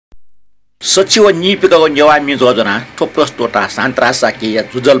सचिव निपिकाको नेवा मी जो जना थोप्रस्तोटा सान्त्रा साके या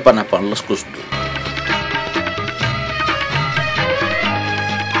जुजल्पना पण लस्कुस्दु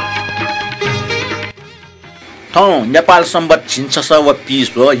थौ नेपाल सम्बत छिन्छ व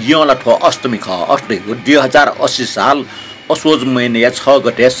पिस हो यला थो अष्टमी ख अष्टमीको 2080 साल असोज महिना 6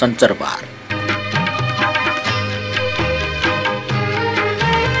 गते शनिबार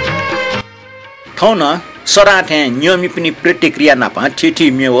थौ न सराथे नियमी पनि प्रतिक्रिया नापा ठिठी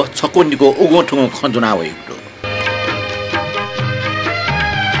मेव छकुन्डीको उगोठुङो खजुना वइटो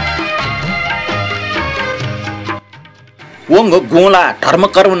वंग गोला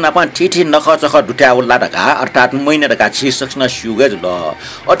धर्मकर्म नापा ठिठी नखचख दुट्या उल्ला ढका अर्थात महिना ढका छिसक्न सुगज ल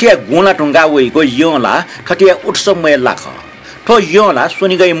अठिया गोला टुंगा वइको योला खटिया उत्सव मय लाख थो योला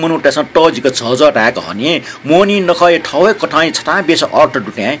सुनिगई मुनुटेसन टजिको छजटाक हने मोनी नखय ठौय कठाई छटा बेस अर्थ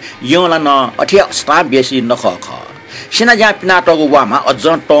दुटे योला न अठिया छटा बेसी नख ख सिना जा पिनाटको वामा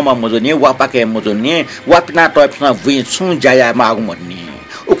अझन टमा मजने वापाके मजने वापिना टपसना वी छु जाया मागु मर्ने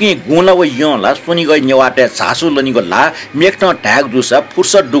उकि गोला व योला सुनिगई नेवाटे छासु लनिगला मेक्न ट्याग दुसा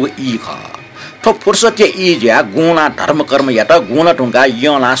फुर्सत दुग ई ख थो फुर्सत के ई ज्या गोला धर्मकर्म यात गोला टुंगा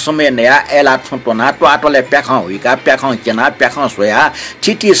योला समय नया एला छुटोना ट्वाटले प्याखा हुइका प्याखा केना प्याखा सोया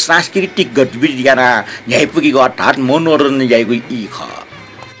छिटी सांस्कृतिक गतिविधि याना न्यायपुगीको अर्थात मनोरञ्जन याइगु ई ख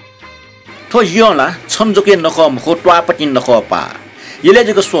थो योला छमजुके नख मखो ट्वापटी नख पा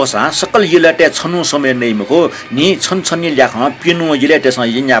यलेजको सोसा सकल यलेटे छनु समय नै मखो नि छनछनी ल्याख पिनु यलेटे स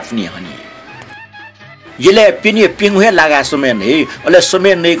यन्याफ्नी हनी यले पिनि पिङहे लागा समय नै अले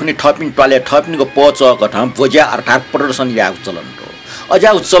समय नै कुनी थपिन टले थपिनको पच कथा बोज्या अर्थात प्रदर्शन याग चलन हो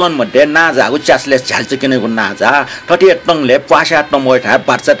अजाउ चलन मध्ये नाजाको च्यासले झ्याल्च किनेको नाजा ठटिए टङले पासा टमोठा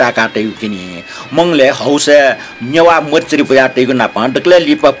बार्चा टाकाटे किनि मंगले हौसे नेवा मर्चरी भया टेको नापा डकले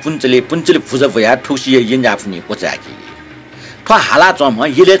लिपा पुञ्चले फुज भया ठुसी यन्याफ्नी कोचाकी थ हाला चम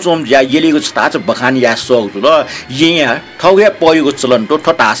यले चम ज्या यलेको छताच बखान या सोग ल यहाँ ठौगे पयको चलन तो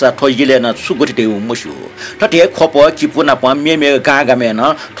ठटासा ठ यले न सुगुटिटे मुसु ठटे खप किपुना प मेमे गागामे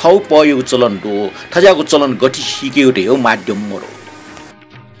न ठौ पयको चलन तो ठजाको चलन गठी सिकेउटे हो माध्यम मोरो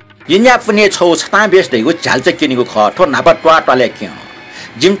यन्या पनि छौ छता बेस्दैको झाल्च किनेको ख ठो नापा ट्वाटले के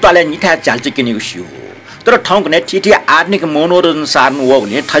जिम टले निठा झाल्च किनेको सियो तर ठाउँको ने ठिठी आत्मिक मनोरञ्जन सार्नु हो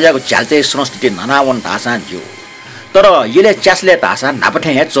भने ठजाको झाल्च संस्कृति ननावन धासा ज्यो तर यले च्यासले तासा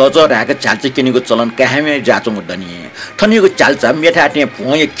नापठे चच राके चाल्च किनेको चलन काहेमे जाचो मुदनी ठनिको चाल्च मेठाटे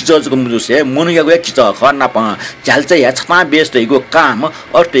भोय किचजको मुजुसे मुनुयगो किच ख नाप चाल्च या छपा बेस्दैको काम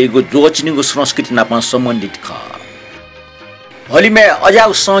अर्थैको जोचिनीको संस्कृति नाप सम्बन्धित ख हलिमे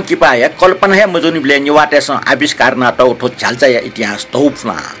अजाउ स किपाया कल्पना हे मजुनीले निवाटे स आविष्कार नाटो ठो चाल्च या इतिहास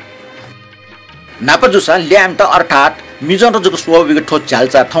तौफना नापजुसा ल्याम त अर्थात मिजन रजको स्वविको ठो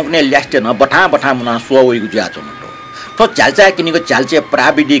चाल्च ठौकने ल्यास्टे न बठा मुना स्वविको जाचो ठो चाल्चा किनेको चाल्चे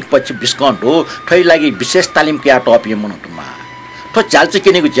प्राविधिक पछि डिस्काउन्ट हो ठै लागि विशेष तालिम क्या टपिए मनोटमा ठो चाल्चे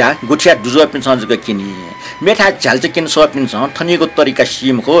किनेको ज्या गुठिया दुजो पिन सजको किनि मेठा चाल्चे किन सपिन स ठनिएको तरिका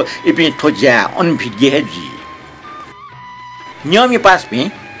सिमको इपि ठो ज्या अनभिज्ञ हे जी नियमी पास पे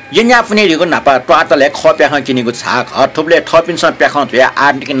यन्या पनि रिगो नापा ट्वाटले खप्याख किनेको छाक थुप्ले थपिन स प्याख थ्या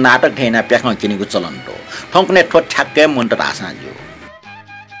आर्टिक नाटक ठेना प्याख किनेको चलन हो ठौकने ठो ठ्याक्कै मन त आसा जो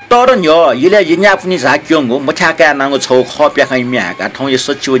तर न्यो यले यन्या पनि झाक्योङो मठाका नाङो छौ खप्याखै म्याका ठौ य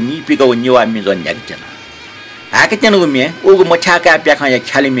सचिव निपिको नेवा मी जन याकिना हाकेतेनको मे उगो मठाका प्याखा या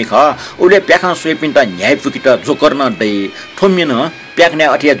ख्यालिमी ख उले प्याखा सोइपिन त न्याय पुकित जोकर न दे ठोमिन प्याखने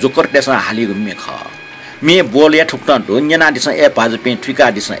अठिया जोकर देसा हालिगो मे ख मे बोले ठुक्टन दो न्यना दिस ए पाजपि ठिका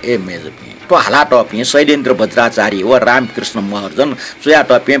दिस ए मेजपि तो हाला टपि शैलेन्द्र वज्राचार्य व रामकृष्ण महर्जन सोया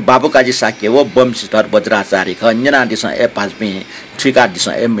टपि बाबुकाजी साक्य व वंशीधर वज्राचार्य ख न्यना दिस ए पाजपि ठिका दिस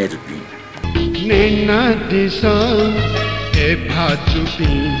ए मेजपि नेना दिस ए भाजुपि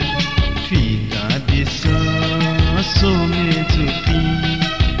ठिका दिस सो मेजपि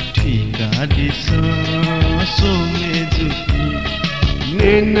ठिका दिस सो मेजपि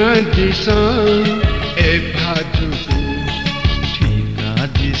नेना दिस ए भाजुपि ठिका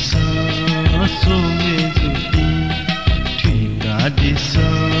दिस सो मेजपि ठिका दिस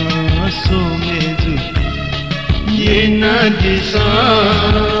सो मेजपि ये ना दिस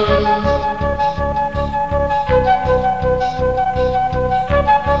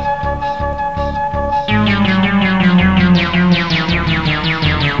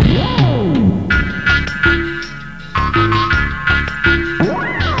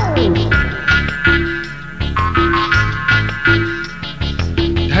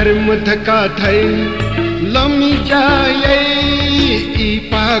धर्म धका थै लमी जाए ई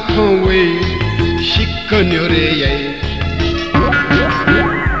पाखो वे शिक्कन्यो रे ये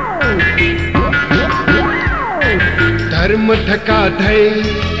धर्म धका थै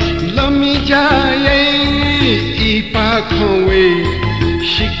लमी जाए ई पाखौवे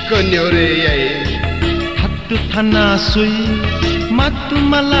सिक्क न्योरे आए हत्तु थाना सुई मातु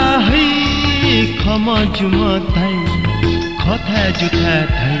मला है खम जुम थाई खथा जुथा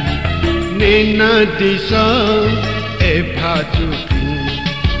थाई नेना दिस ए भाजुकी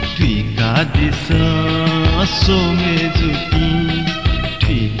ठिका दिस सोमे जुकी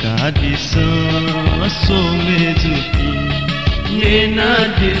ठिका दिस सोमे जुकी नेना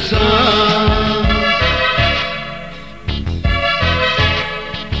दिस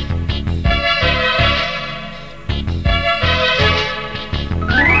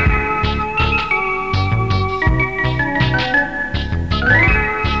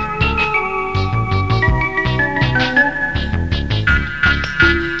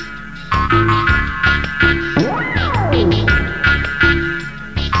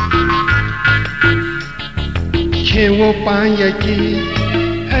खेवो पायकी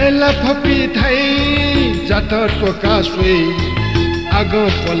एला फपी थाई जात टोका सुई आग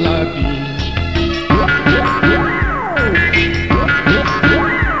पलाबी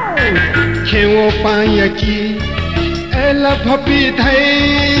खेवो पायकी एला फपी थाई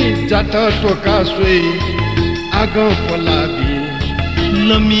जात टोका सुई आग पलाबी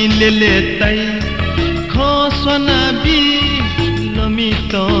लमी लेले ताई खसना बी लमी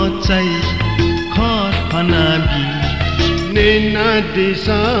तो चाई खनाबी नेना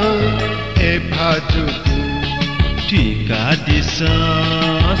दिसा ए भाजुकी ठिका दिस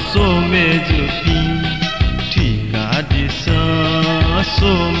सोमे जुकी ठिका दिस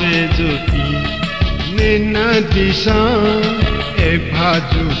सोमे जुकी नेना दिसा ए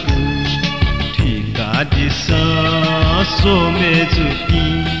भाजुकी ठिका दिस सोमे जुकी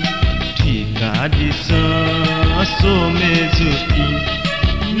ठिका दिस सोमे जुकी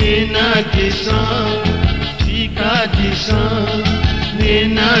नेना दिसा ठिका दिसा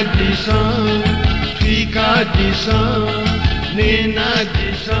नेना दिसा ठिका दिसा नेना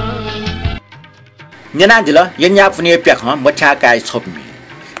दिसा Nyana jila yenya fune pekha macha kai chopmi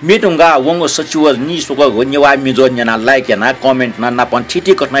mitunga wongo sachuwa ni soga go Newa Me Jho nyana like na comment na pan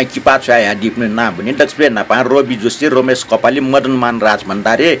thiti kotna kipa chya ya dipne na buni explain na pan Robi Joshi Romesh Kapali Madan Man Raj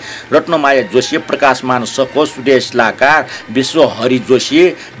Bhandare Ratnamaya Joshi Prakash Man Sako Sudesh Lakar Biswa Hari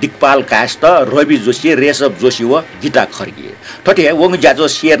Joshi Dikpal Kasta Robi Joshi Resab Joshi wa Gita Kharge thote wong jajo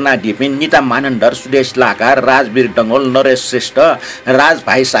share na dipne Nita Manandar Sudesh Lakar Rajbir Dangol Naresh Shrestha Raj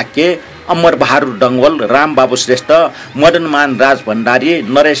Bhai Shakya Amar Bahadur डंगवल Ram बाबू श्रेष्ठ मदन मान राज भण्डारी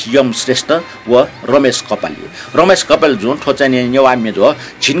नरेश यम श्रेष्ठ व रमेश कपाल जुन ठोचने नेवा मे झो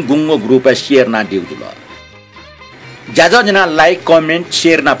छिन गुंगो group share ना दिउजुल ज्यादा जना लाइक कमेन्ट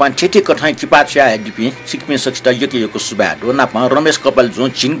शेयर ना पान ठेठी कठाई किपा छ्या दिपि सिकमे सक्ष्ट यके यको सुबा दो ना पान रमेश कपाल जुन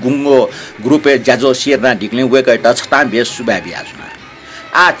छिन गुंगो ग्रुप ज्याजो शेयर ना दिक्ले वेकै त छता बे सुबा बियाजना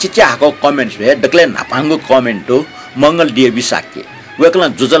आ चिच्याको कमेन्ट्स भे डक्ले ना पांगो कमेन्ट तो मंगल देवी साक्य वेकला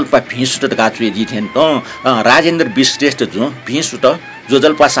जोजलपा भिसुट गाचुइ दिथेन त राजेन्द्र विश्रेष्ठ जु भिसुट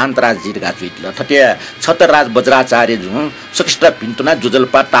जोजलपा शान्तराज जी गाचुइ ल थटे छतरराज वज्राचार्य जु सक्ष्ट भिन्तुना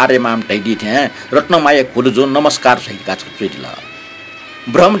जोजलपा तारे माम टै दिथे रत्नमाया कुल जु नमस्कार सहित गाचुइ ल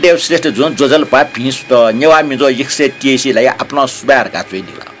ब्रह्मदेव श्रेष्ठ जु जोजलपा भिसुट नेवा मे झो 183 लाई आफ्नो सुबार गाचुइ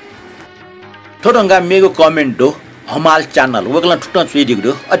दिला थोरंगा मेगो कमेन्ट दो हमाल च्यानल वेकला ठुट चुइ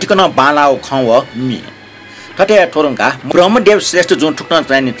दिगदो अटिकन बालाओ खव मी ठटे थोरंका ब्रह्मदेव श्रेष्ठ जुन ठुक्न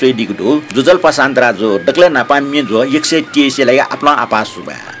चाहिने चोइ दिगदो जोजलपा शान्तराज जो डक्ले नापा मे झो 183 लाई आफ्नो आपा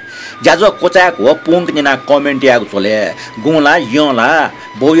सुबा ज्याजो कोचाक हो पुंग निना कमेन्ट यागु छोले गुला यला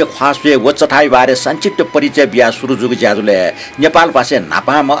बोय ख्वासवे वचथाइ बारे संक्षिप्त परिचय बिया सुरु जुग ज्याजुले नेपाल पासे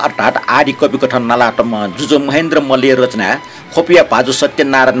नापाम अर्थात आदि कवि कथन नलाटम जुजो महेन्द्र मल्ल रचना खोपिया पाजु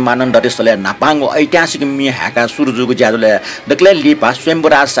सत्यनारायण मानन्दरेशले नापाङो ऐतिहासिक मि हाका सुरु जुग ज्याजुले डक्ले लिपा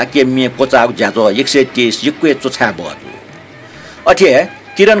स्वयंवराज साक्य मि कोचाक ज्याजो 123 यक्वे चोछा बजु अथे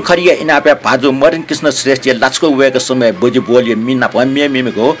किरण खरिया इनापे पाजो मरिन कृष्ण श्रेष्ठ लाचको वेक समय बोजी बोलियो मिना प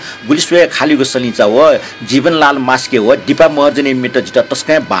मेमेको गुलिस्वे खालीको सलिचा हो जीवनलाल मास्के हो दिपा महर्जनी मिट जित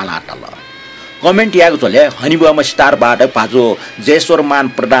तस्कै बाला टल कमेन्ट यागु झले हनिबम स्टार बाट पाजो जयश्वर मान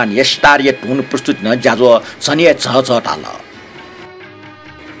प्रधान य स्टार य हुन प्रस्तुत न जाजो सनिय छ छ टाल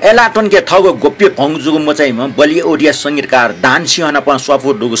एलाटन के थगो गोप्य भंगजुग मचाइमा बलि ओडिया संगीतकार दान सिंहना प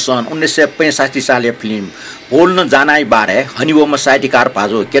स्वाफो दुग सन 1965 साले फिल्म बोल्न जानाइ बारे हनिबम साहित्यकार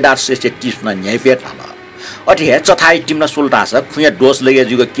पाजो केदार श्रेष्ठ टिप्न न्यायफे थाल अठे चथाइ टिम्न सुल्टास खुया दोष लगे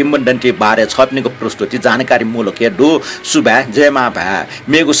जुग किम्बन्दन्ती बारे छप्नेको प्रस्तुति जानकारी मूलक दो सुबा जयमा भा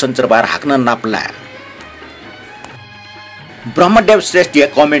मेगु सञ्चरबार हाक्न नाप्ला ब्रह्मदेव श्रेष्ठ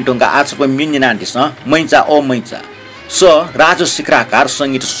कमेन्टुङका आजको मिन्जिना दिस मैचा ओ मैचा स राजु शिखराकार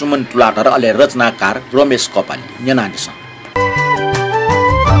संगीत सुमन तुलाटर अले रचनाकार रमेश कपाली नेनादिस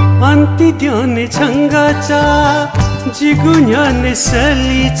anti dione changacha jigunyane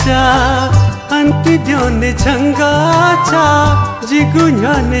salicha anti dione changacha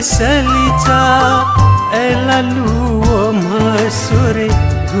jigunyane salicha elaluo masure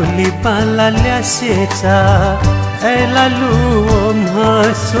guli pala ल्यासेचा elaluo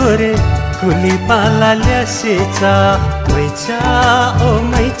masure guli pala ल्यासेचा मैचा o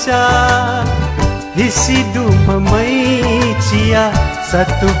मैचा Hisidu maicia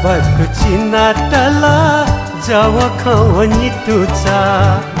satu batu cina tala Jawa kawani tuca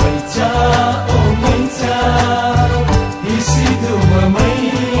Maica oh maica Hisidu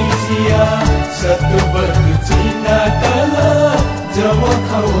maicia satu batu cina tala Jawa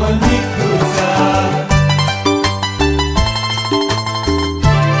kawani tuca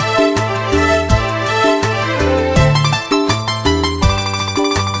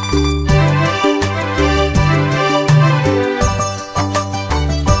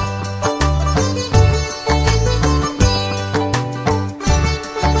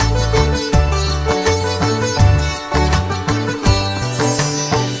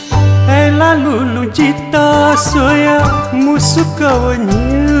Lulu jita soya musuka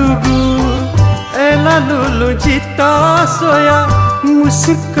wanyugu Ela lulu jita soya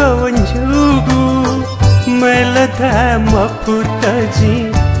musuka wanyugu Mela dhama putaji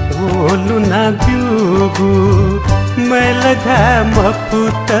olu na byugu Mela dhama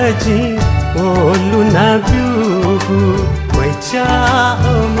putaji olu na byugu Maicha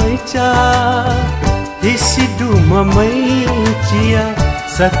oh maicha Hisidu mamaichia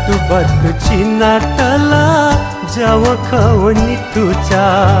Satu batu cina tala Jawa kawani tuca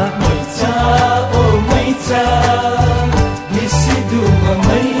Maica oh maica Hisidu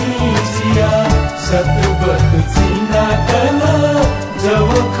mamaisia Satu batu cina tala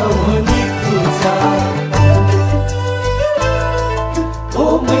Jawa kawani tuca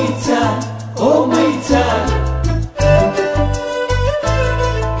Oh maica oh maica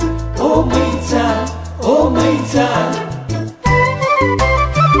Oh maica oh maica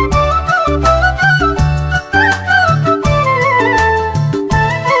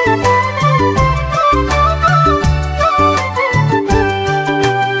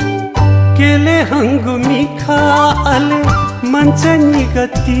Hangu mikha ale manchani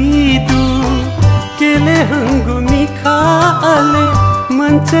gatidu Kele hangu mikha ale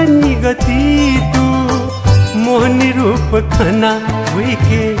manchani gatidu Mohni rup khana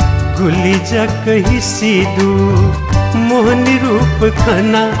huike guli jak hisidu Mohni rup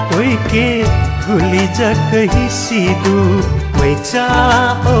khana huike guli jak hisidu Maicha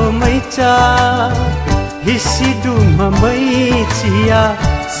oh maicha hisidu mamaichia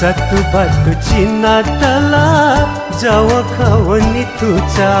Satu batu cina tala Jawa kawani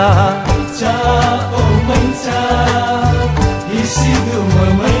tuca Maica oh maica Hisidu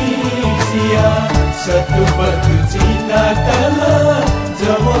mamaicia Satu batu cina tala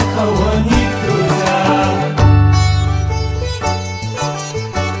Jawa kawani tuca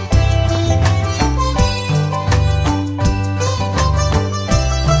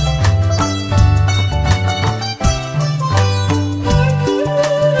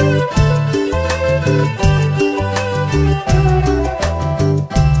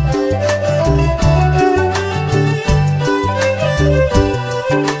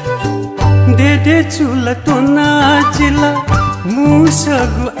Dede chula tona chila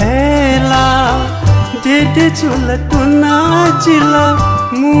musagu ela Dede chula tona chila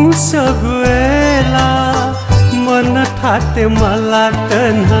musagu ela Mana thate mala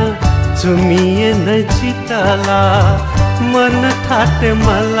tanha chumiye na jitala Mana thate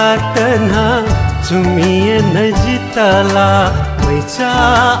mala tanha chumiye na jitala Maicha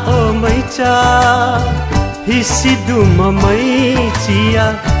oh maicha Hisidu mamaichia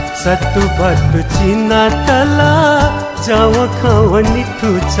Satu batu cina tala Jawa kawani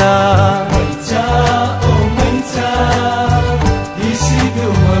tuca Maica oh maica Hisidu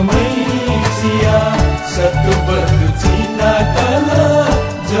mamaicia Satu batu cina tala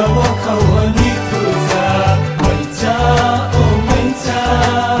Jawa kawani tuca Maica oh maica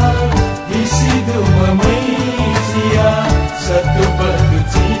Hisidu mamaicia Satu batu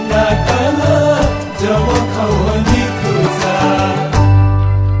cina tala Jawa kawani tuca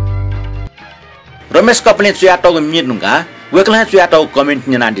Ramesh कपले चुयाटो मिर्नुगा वेकला चुयाटो comment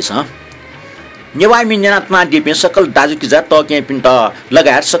निना this Newa me न्यानात्मा दिपे सकल दाजु किजा टके पिन्ट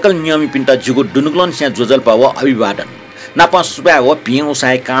लगायत सकल नियमी पिन्ट जुगु दुनुक्लन स्या जोजल पाव अभिवादन नापा सुबा हो पिङ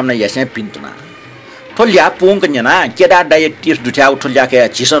उसाय काम न यसे पिन्तुना थोलिया पोंग न्याना केदा डायटिस दुठ्या उठल्या के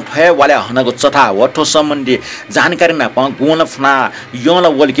जिस फय वाले हनको चथा वठो सम्बन्धी जानकारी न पा गुण फना योला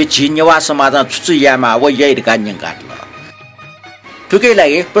वलके छिनेवा समाज छुचुयामा व यैरका न्यंगाट ठुकै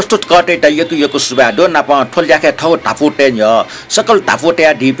लागि प्रस्तुत करते यकु सुबाडो नापा ठोल्याखे ठौ टापुटे य सकल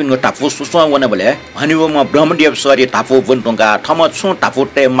टापुटे डिपिनको टापु सुसवा वन बले हनिवमा ब्रह्मदेव सरी टापु वनटोंगा ठम छु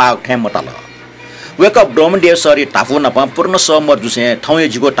टापुटे माग ठे मतल वेक ब्रह्मदेव सरी टापु नपा पूर्ण समर जुसे ठौय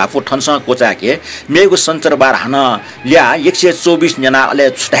जिगो टापु ठनसा कोचाके मेगु संचरबार हन ल्या 124 जना अले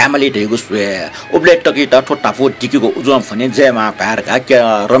छुटामले ढेगु सुए उबले टकी त ठो टापु टिकीको उजम फने जयमा पारका के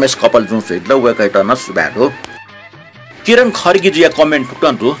रमेश कपाल जुन सुइट ल वेक त न सुबाडो किरण खर्गी जुया कमेन्ट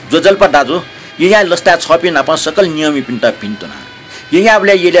टुटन्टु जोजल्पा दाजु यहाँ लस्ता छपि नपा सकल नियमी पिन्ता पिन्तुना यहाँ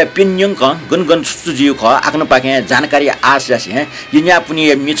आपले येले पिन्यङ क गनगन सुजिउ ख आक्न पाके जानकारी आशास है यहाँ पुनि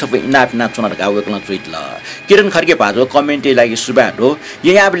मिछप इना पिना चुनर गाउ एकला चुइट ल किरण खर्गे पाजो कमेन्ट लागि सुबाडो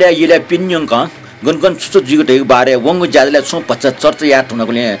यहाँ आपले येले पिन्यङ क गनगन सुजिउ दै बारे वंगु ज्यादले छु 50 चर्चा या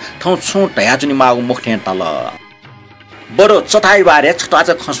ठुनगले ठौ छु टया जुनि मागु मुखथे तल बडो चथाइ बारे छटाच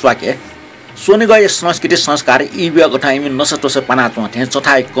खसवाके सोनेगय संस्कृति संस्कार इबिया गठाइमी नसतोस पनाचो थे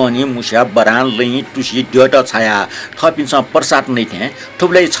चथाइ कनी मुस्या बरान लई टुसी ड्यट छाया थपिन्छ प्रसाद नै थे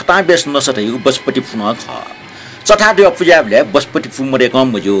थुबले छटा बेस नसतै बसपति पुन ख चथा दियो पूजाले बसपति फुमरे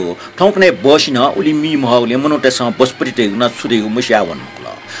कम मजो ठौकने बसिन उली मी महले मनोटेस बसपति तेगुन छुदेगु मुस्या वनल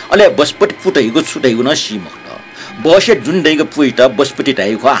अले बसपति पुतैगु छुदेगु न सिमक्त बसे जुन दैगु पुइट बसपति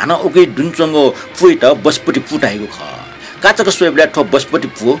ताइगु हाना उके दुनचंगो पुइट बसपति पुताइगु ख काचक सोबले ठो बसपति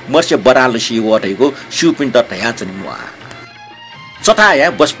पु मर्से बराल सी वटेको सुपिन त तया चनि मुआ चथाया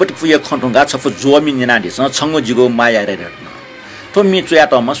बसपति पुय खन्टुंगा छफ जोमी निना दिस छंगो जिगो माया रे रत्न तो मी चुया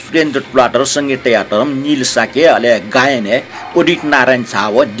त म सुरेन्द्र प्लाटर संगीत यातर नील साके अले गायने ओडिट नारायण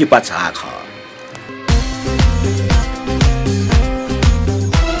छाव दिपा छा ख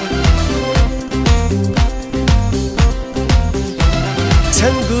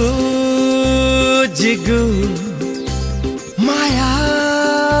छंगु जिगु माया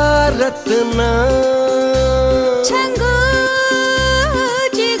रत्ना छंगु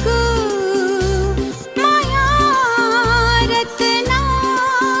जिगु माया रत्ना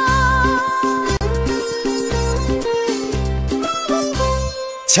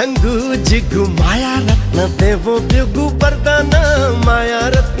छंगु जिगु माया रत्ना देवो बिगु वरदान माया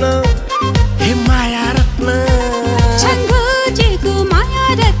रत्ना हे माया रत्ना छंगु जिगु माया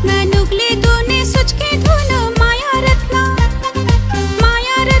रत्ना नुगले दोने सोच के धुन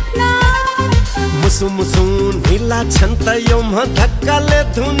मुसु नीला छन्त योम धक्काले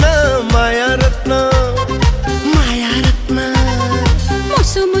धुन माया रत्न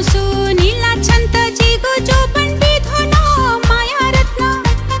मुसु नीला छन्त जिगो जो बन्दी धुन माया रत्न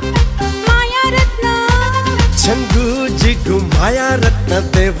छंगु जिगु माया रत्न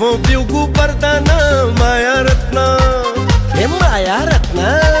देवो बिगु वरदान माया रत्न हे माया रत्न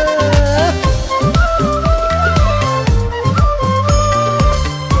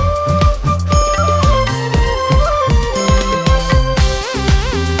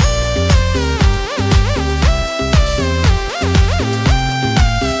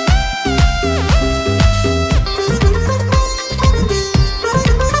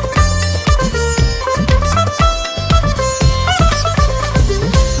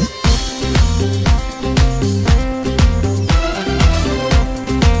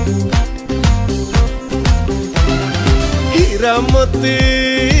मोती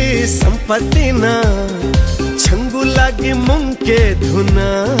संपत्ति न छंगु लागी मुंके धुना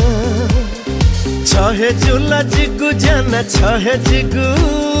छहे जुला जिगु जाना छहे जिगु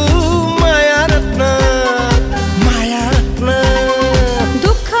माया रत्न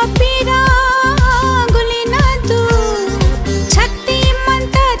दुख पीरा गुली न दू छत्ती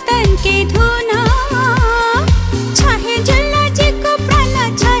मंत तन के धुना छहे जुला जिगु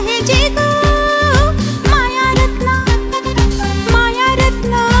प्राण छहे जिगु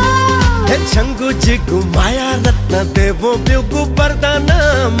छंगु जिगु माया रत्न देवो बिगु वरदान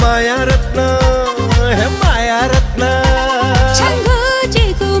माया रत्न हे माया रत्न छंगु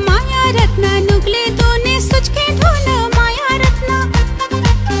जिगु माया रत्न नुगले दोने सोच के धुन माया रत्न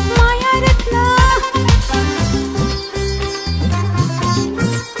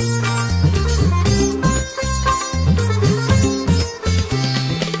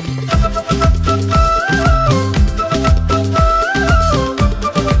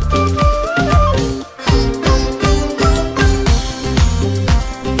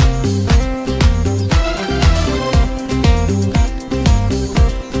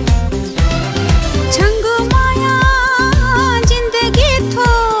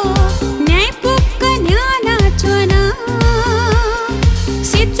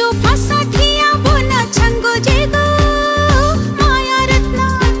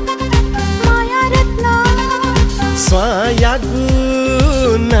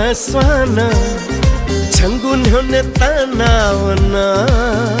छंगुन होने तनावना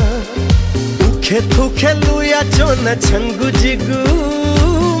उखे थुखे लुया चोन छंगु जिगु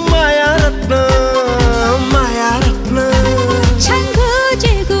माया रत्न छंगु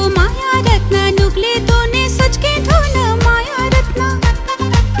जिगु माया रत्न नुगले तोने सच के धुन माया रत्न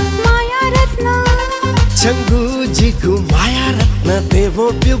छंगु जिगु माया रत्न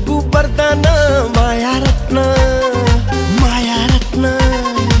देवो प्युगु वरदान माया रत्न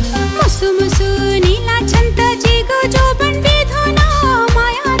मुसु मुसु नीला छंत जिगु जोबन बेधुन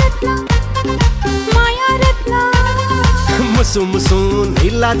माया रत्न मुसु मुसु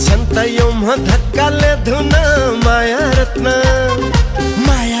नीला छंत योम धक्काले धुन माया रत्न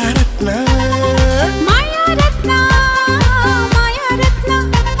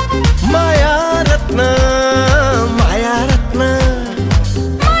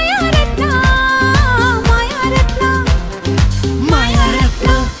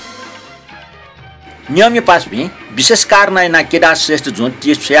नियम पासमी विशेष कारण ना केडा श्रेष्ठ जुन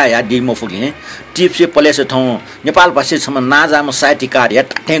टिप्स या डिमो फुगे टिप्स पलेस थौ नेपाल भाषा सम नाजाम साहित्यकार या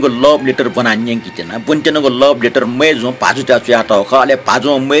ठेगो लभ लेटर बना न्यंकी तेना बुन्टेनको लभ लेटर मेजो पाजुटा चुयाटा खले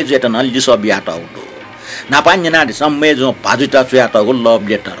पाजो मेजो एटन लिसो बियाटा उडो नापान्य ना सम मेजो पाजुटा चुयाटा को लभ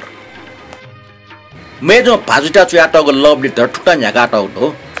लेटर मेजो पाजुटा चुयाटा को लभ लेटर ठुटा न्यागाटा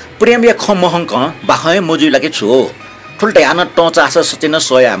उडो प्रेम या खमहंक बाखै मोजु लागे छु ठुल्टे आन टचास सचेन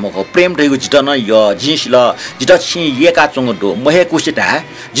सोया मको प्रेम दैगु जिटन य जिसिल जिट छि येका चंगडो महे कुसिता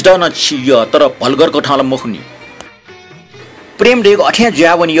जिटन छि य तर भलगरको ठाउँ मखुनी प्रेम दैगु अठ्या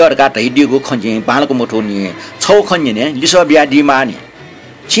ज्यावनी यरका दैदिगु खन्जे बालको मोठोनी छौ खन्ने ने लिसो बिया दिमानी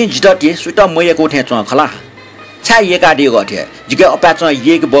छि जिटति सुट मयको ठ्या च खला छा येका दिगु अठ्या जिके अपाच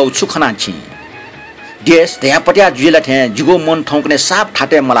येक बौ सुखना छि देश त्यहाँ पट्या जुला थे जिगो मन ठौकने साप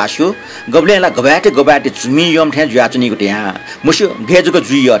ठाटे मलासु गबलेला गबाटे जुमी यम थे जुयाचनीको त्यहाँ मुसु गेजुको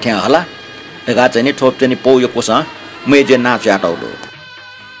जुय थे होला गा चाहिँ ठोप चाहिँ पौ यो कोस मेजे नाच याटौलो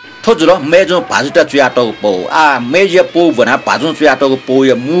थोजुलो मेजो भाजुटा जुयाटौ पौ आ मेजे पौ बना भाजु जुयाटौको पौ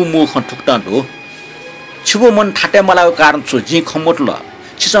यो मु खठुक्टन हो छिगो मन ठाटे मलाको कारण छु जि खमोटल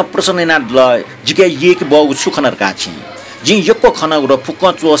छिस प्रसन्नना ल जिके येक बौ सुखनर गाछि जी यक्को खनाउ र फुक्क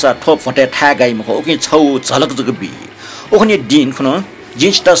चोसा ठोप फटे ठा गाई मखो ओकि छौ झलक जग बि ओखनि दिन खन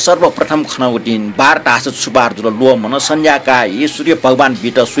जिन्स्ट सर्वप्रथम खनाउ दिन 12 टास सुबार जुल लो मन संध्याका यी सूर्य भगवान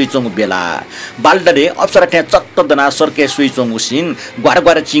बिट सुइचंग बेला बालडरे अप्सरा थे चट्ट दना सरके सुइचंग सिन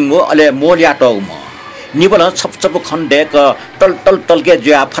ग्वार चिंगो अले मोलिया टौ म निबल छप खण्डे क टल के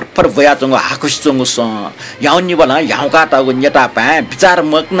ज्या फरफर भया जंग हाखुस जंग स याउ निबल याउका टागु नेता पा विचार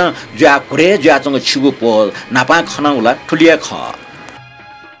मग्न ज्या घुरे ज्या जंग छिगु पोल नापा खनाउला ठुलिया ख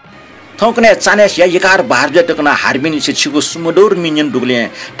थौकने चानेस या यकार बारजे टकना हारबिन से छिगु सुमडोर मिनियन दुगले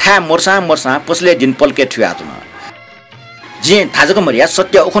ठा मर्सा पसले दिन पलके ठुया जन जे थाजको मरिया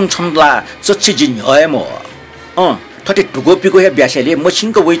सत्य ओखन छमला सच्ची जिन हयमो थटे टुगोपीको हे ब्यासेले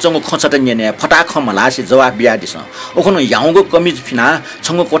मछिनको वइचंगो खचट नेने फटाख मलासे जवाब बिया दिस ओखन याउगो कमिज फिना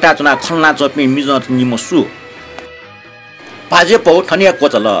छंगो कोटा चना खलना चपी मिजत निमसु पाजे पौ थनिया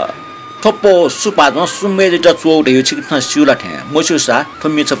कोचल थोपो सुपाजो सुमेज चौडे छिकन सिउला थे मसुसा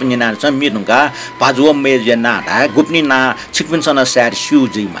थमी छपनि ना छ मिनुका पाजो मेज ना ढा गुपनी ना छिकपिनसन स्यार सिउ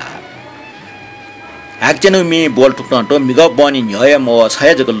जिमा एक्चन मी बोल टुक्न तो मिग बनि न्यय म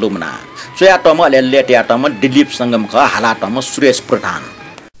छय जग लुमना सोया टम लेट्या टम दिलीप संगम ख हाला टम सुरेश प्रधान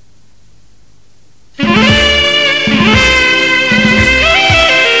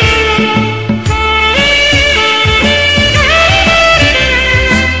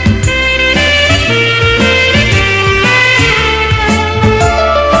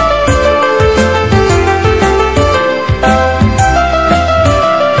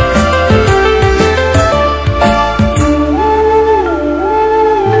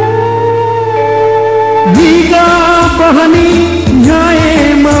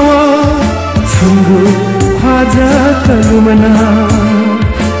कलुमना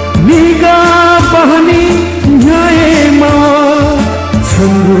निगा बहनी न्याय मा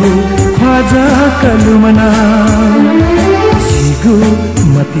छंगु ख्वाजा कलुमना जिगु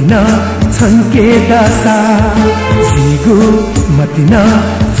मतिना छंके दासा जिगु मतिना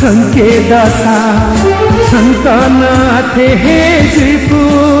छंके दासा संताना थे हे जिपु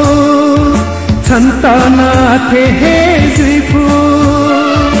संताना थे हे जिपु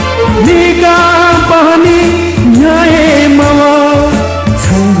निगा बहनी न्याय मावा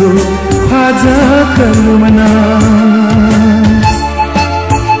छंगु ख्वाजा कलुमना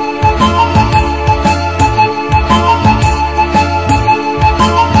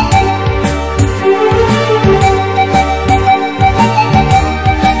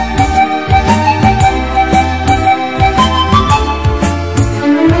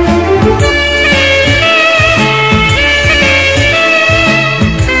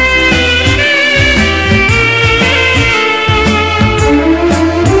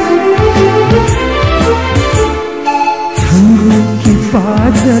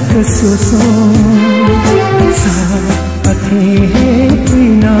सोसो साथे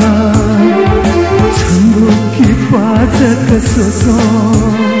पिना छंगो की पाजक सोसो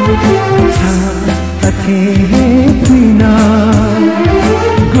साथे पिना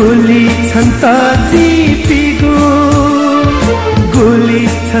गोली छन्ता जीतिगो गोली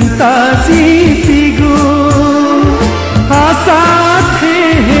छन्ता जीतिगो आशा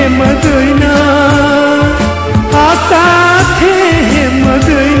थे मदैना आशा थे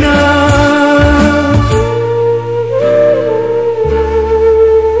मदैना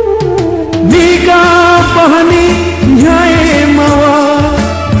निगा बहनी न्याय मावा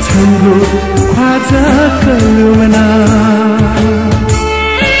छंगो ख्वाजा कलुमना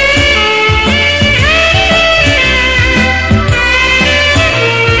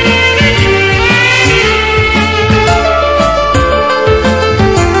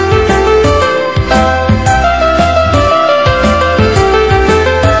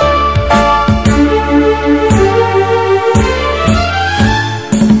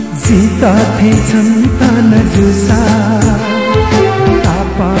थे छन्ता नजुसा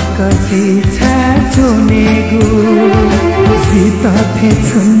तापा कसे छाचोनेगो सीता थे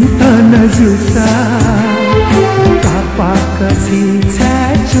छन्ता नजुसा तापा कसे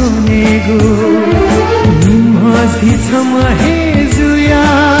छाचोनेगो निम्हाजी छमहे जुया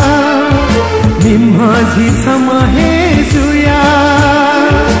निम्हाजी छमहे जुया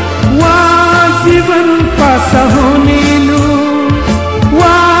वा जीवन पासा होनेनु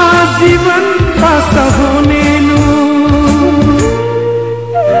जीवन पासा होने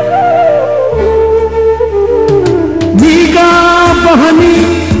निगा बहनी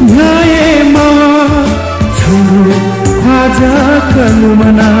न्याय मावा छंगो ख्वाजा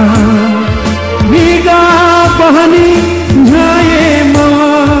कलुमना निगा बहनी न्याय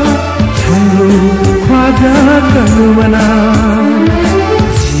मावा छंगो ख्वाजा कलुमना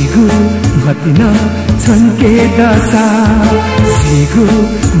जिगु मतिना छन्के दासा जिगु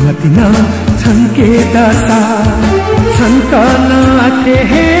मतिना छन्के दासा छन्काना आते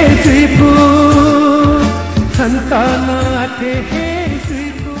हे जुइपु छन्काना आते हे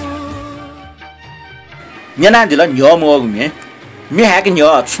जुइपु न्याना दिला न्यो मोगमे मी हाक न्यो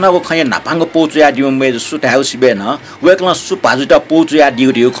छुनागो खय नापांगो पोचुया दिउ मे सुटाउ सिबे न वेकला सु पाजुटा पोचुया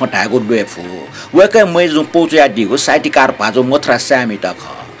दिउ दिउ खटागो लेफु वेके मे जु पोचुया दिउ साइटिकार पाजो मोथरा सामी त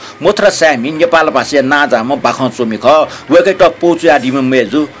ख मोथरा सामी नेपाल भाषा नाजाम बाख चोमिख वेके त पोचुया दिउ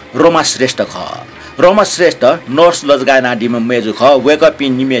मेजु रोमा श्रेष्ठ ख रोमा श्रेष्ठ नर्स लजगाना दिउ मेजु ख वेक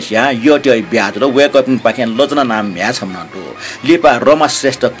पिन निमेसिया योटै ब्याज र वेक पिन पाखेन लजना नाम म्या छमनटो लिपा रोमा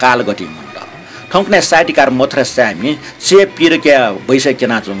श्रेष्ठ कालगटी ठौकने साइटिकार मोथरा सामी से पिरक्या बैसक्या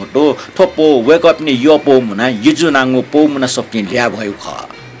नाचुङटो थोपो वेक अप नि यो पो मुना यजु नाङो पो मुना सकिन ल्या भयो ख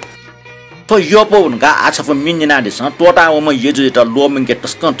तो यो पो उनका आछफ मिन्ना दिस टोटा ओम यजु त लोमिङके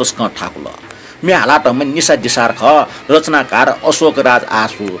टस्क ठाकुल मे हाला त म निसा दिसार ख रचनाकार अशोक राज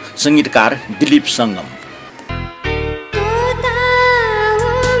आसु संगीतकार दिलीप संगम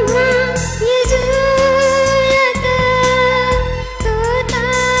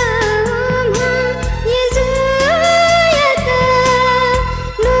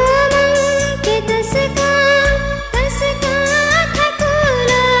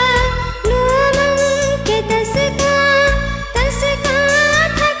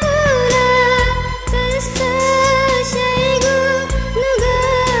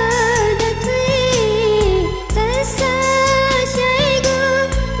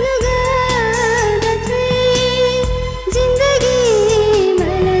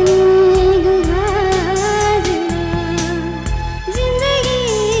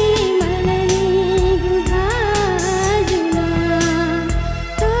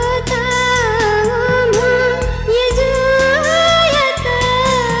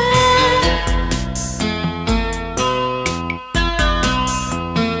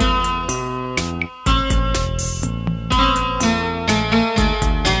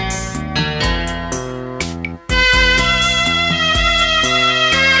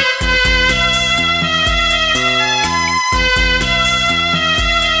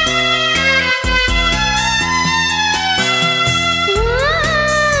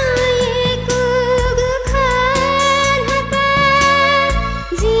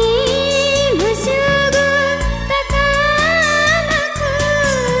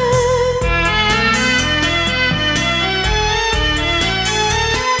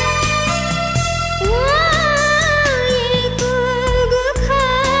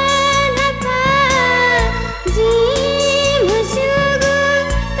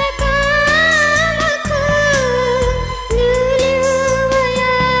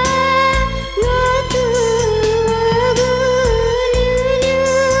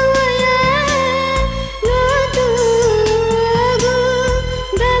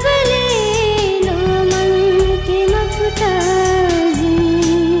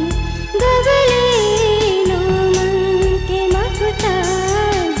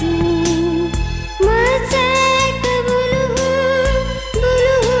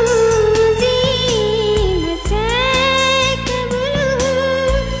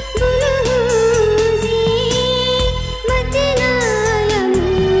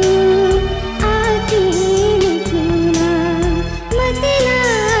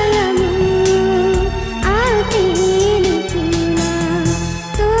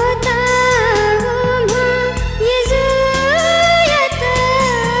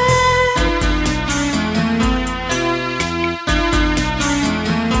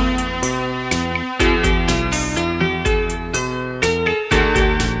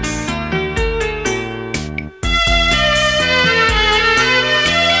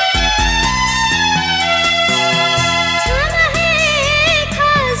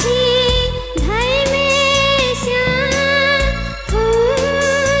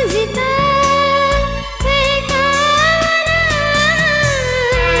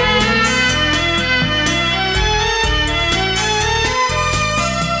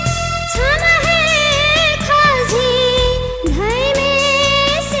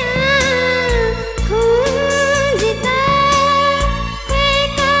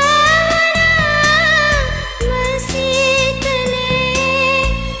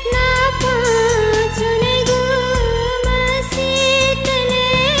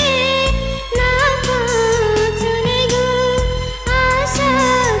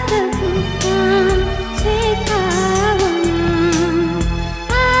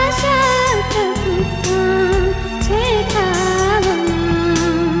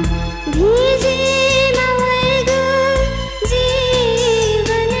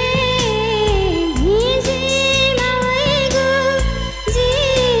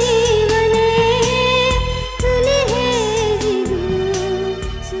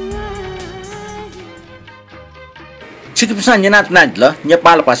छिकपिसा नेनाल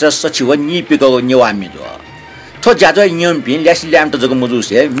नेपाल भाषा सचिव निपिको नेवा मे जो थो ज्याजो यमपिन ल्यासी ल्याम्ट जग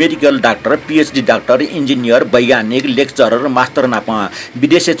मुजुसे medical doctor PhD doctor engineer वैज्ञानिक लेक्चरर मास्टर नापा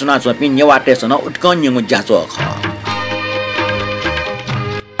विदेशी चुना चपि नेवाटेसन उट्कन यंगु ज्याजो ख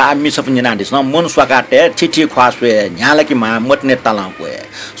आमी सपनि नादिस मन स्वाकाटे छिछि ख्वासवे न्यालकी मा मटने तलाउको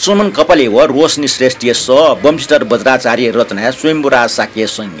सुमन कपले व रोशनी श्रेष्ठ स बमसिटर बज्राचार्य रचना स्वयंबुरा साके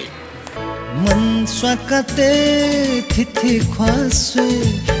संगीत मन स्वाकाटे थिथि ख्वासवे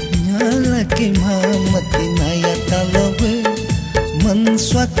न्यालकी मा मति नया तलाउवे मन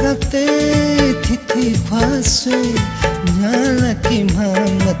स्वाकाटे थिथि ख्वासवे न्यालकी मा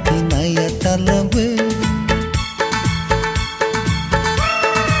मति नया तलाउवे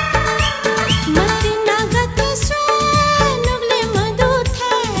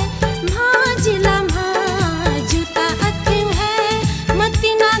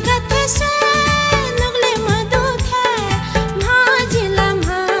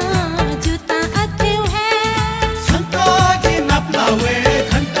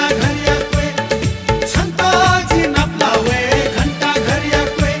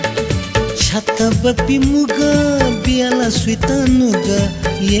बपी मुग बियाला स्वितनुग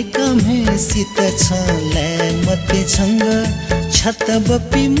एकम हे सित छले मते छंग छत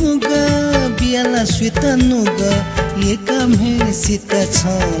बपी मुग बियाला स्वितनुग एकम हे सित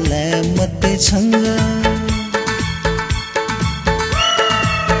छले मते छंग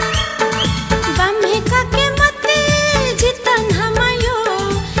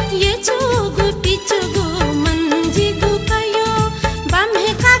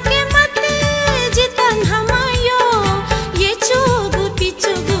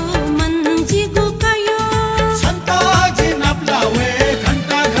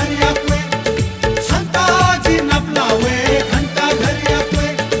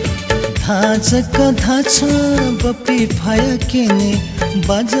कथा छ बपी फाया केने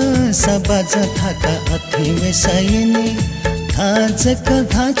बाजा सा बाजा थाका अथि वेसायने आज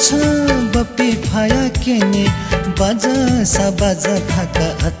कथा छ बपी फाया केने बाजा सा बाजा थाका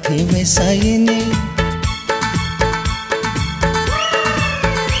अथि वेसायने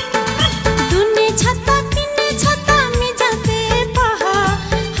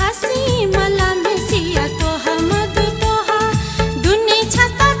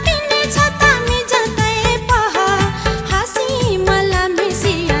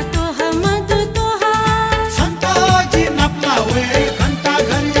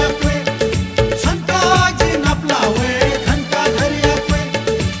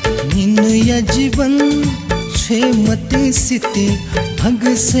जीवन छे मते सिति भग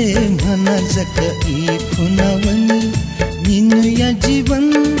से मना जक ई फुनावनी निनु या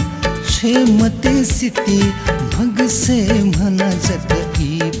जीवन छे मते सिति भग से मना जक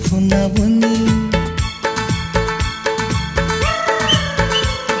ई फुनावनी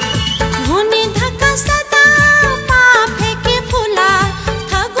होने धक्का सदा पाफे के फुला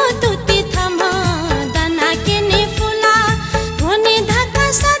थगो तुति थमा दना के ने फुला होने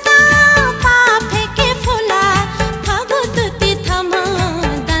धक्का सदा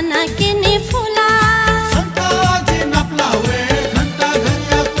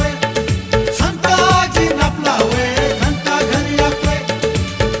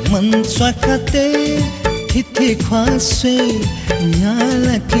स्वाकाटे थिथि ख्वासवे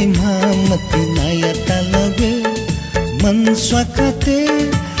न्यालकी मा मति नया तलाउवे मन स्वाकाटे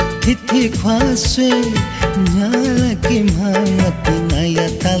थिथि ख्वासवे न्यालकी मा मति नया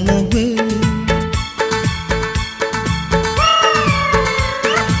तलाउवे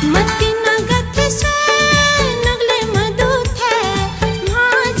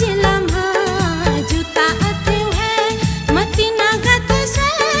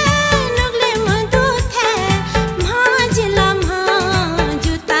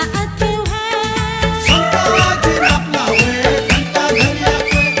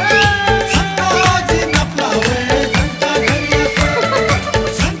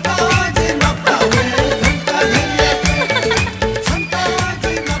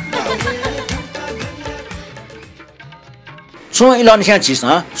सो इलन स्य छिस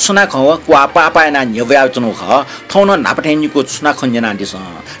सुना ख क्वा पापा ना न्यव्या चनु ख थौन नापठेनी को सुना खन्जना दिस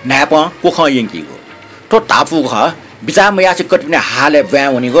नाप कोख यंकीको तो तापु ख बिचा मया चाहिँ कटिने हाले व्या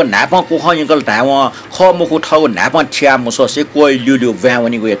हुनेको नाप कोख यंकल धाव ख मुखु ठौ नाप छ्या मुससे कोइ ल्युल्यु व्या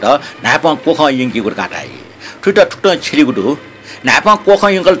हुनेको एत नाप कोख यंकीको काटाइ ठुट ठुट छिरिगुडु नाप कोख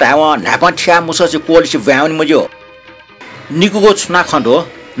यंकल धाव नाप छ्या मुससे कोलिस व्या हुने मजो निकुको सुना खण्डो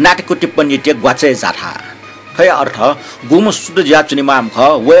नाटकको टिप्पणी टे ग्वाचे जाथा खै अर्थ गुम शुद्ध ज्याचुनी माम ख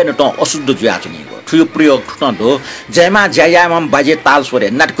वेन त अशुद्ध ज्याचुनी गो ठुयो प्रयोग ठुटो जयमा जयामाम बाजे ताल स्वरे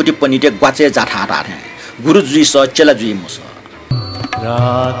नाटकुटी पनि ते ग्वाचे जाठा राथे गुरुजी स चेलाजी मस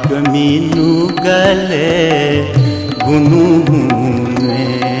राग मीनू गले गुनगुने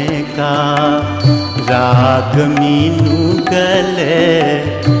का राग मीनू गले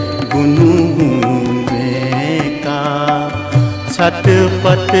गुनगुने का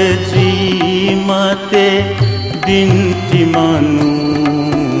छटपट जी मते बिनती मानू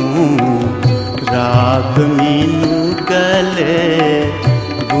राग मीनू गले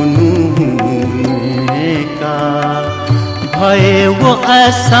गुनगुने का भए वो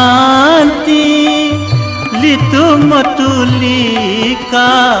अशांति लितु मतुली का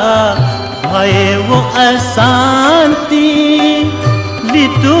भए वो अशांति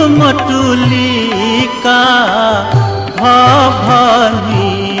लितु मतुली का भनी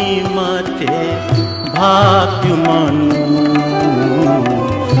मते भाग्य मनु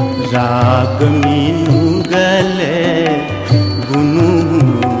राग मीनू गले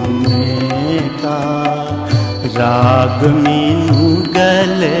गुनगुने का राग मीनू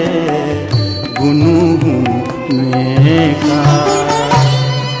गले गुनगुने का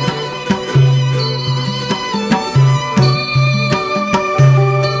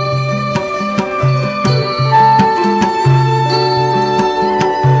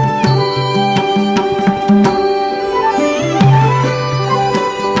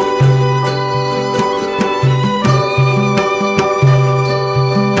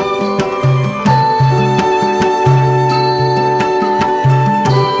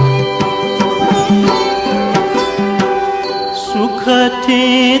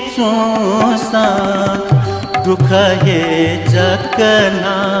चोसा दुख हे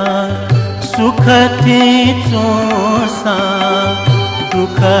जकना सुख थी चोसा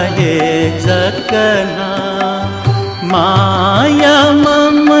दुख हे जकना माया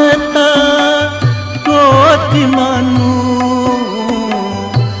ममता कोटि मनु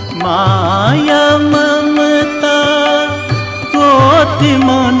माया ममता कोटि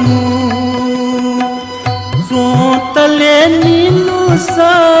मनु सोतले नीनु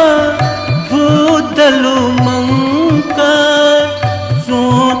सा भूदलु मंका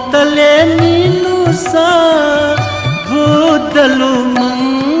सोतले नीनु सा भूदलु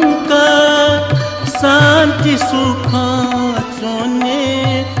मंका शांति सुख चोने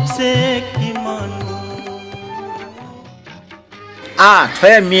से कि मनु आ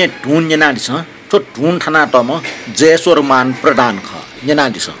थय मे ढुन जना दिस तो ढुन थाना तम जयश्वर मान प्रदान ख जना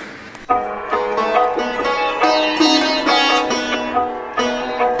this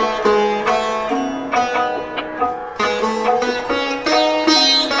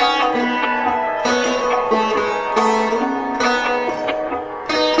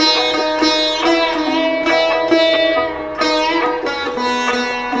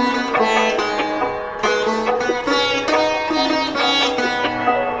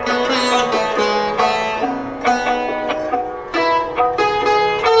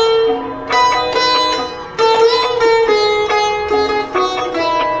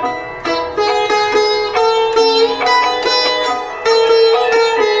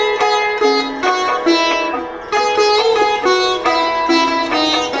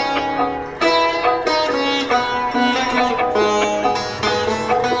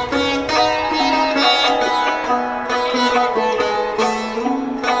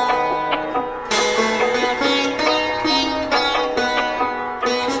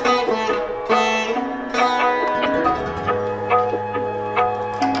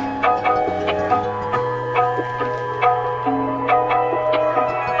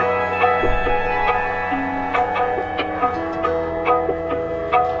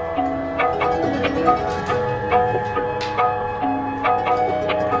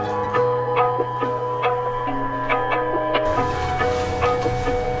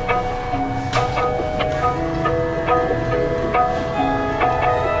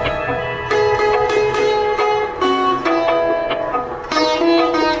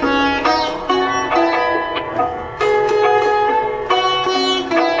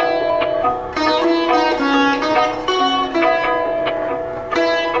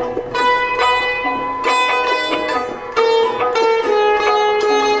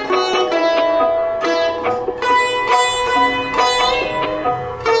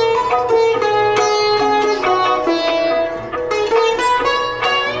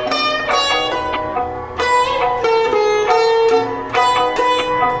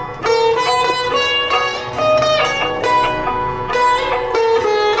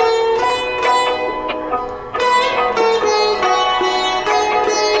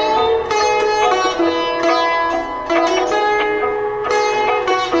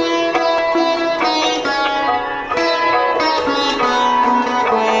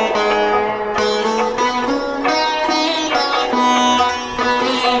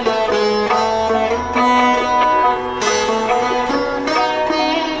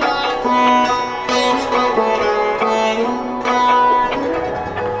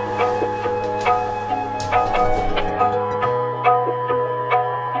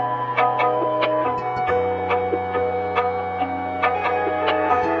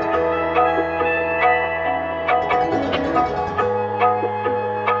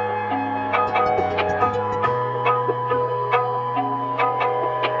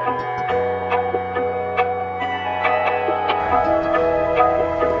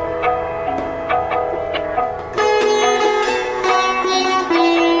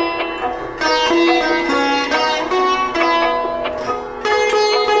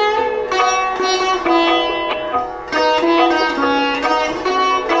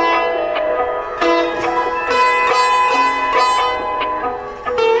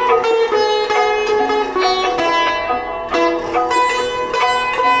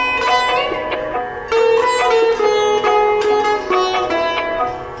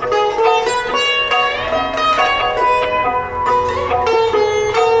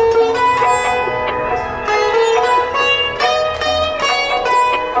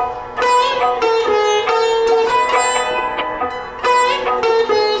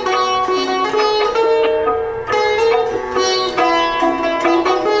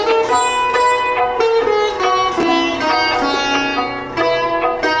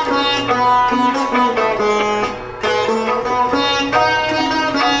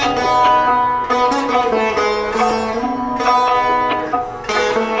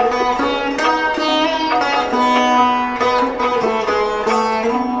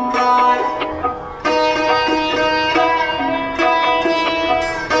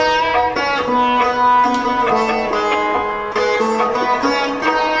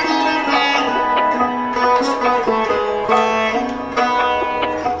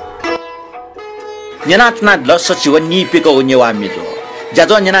Nyanatna la sachiwa ni piko Newa Me Jho.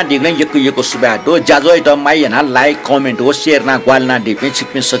 Jazo nyana digne yeko subado jazo ito mai yana like comment o share na gwal na dipin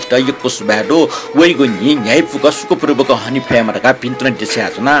chikpin sakta yeko subado wei go ni nyai puka suko purubaka hani phema ka pintran disia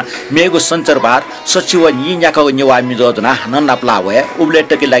na mego sancharbad sachiwa ni nyaka Newa Me Jho na hanan napla we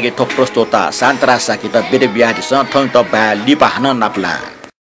ubleta ke lage thok prostota santara sakita bede biadi sa thong to ba lipa hanan napla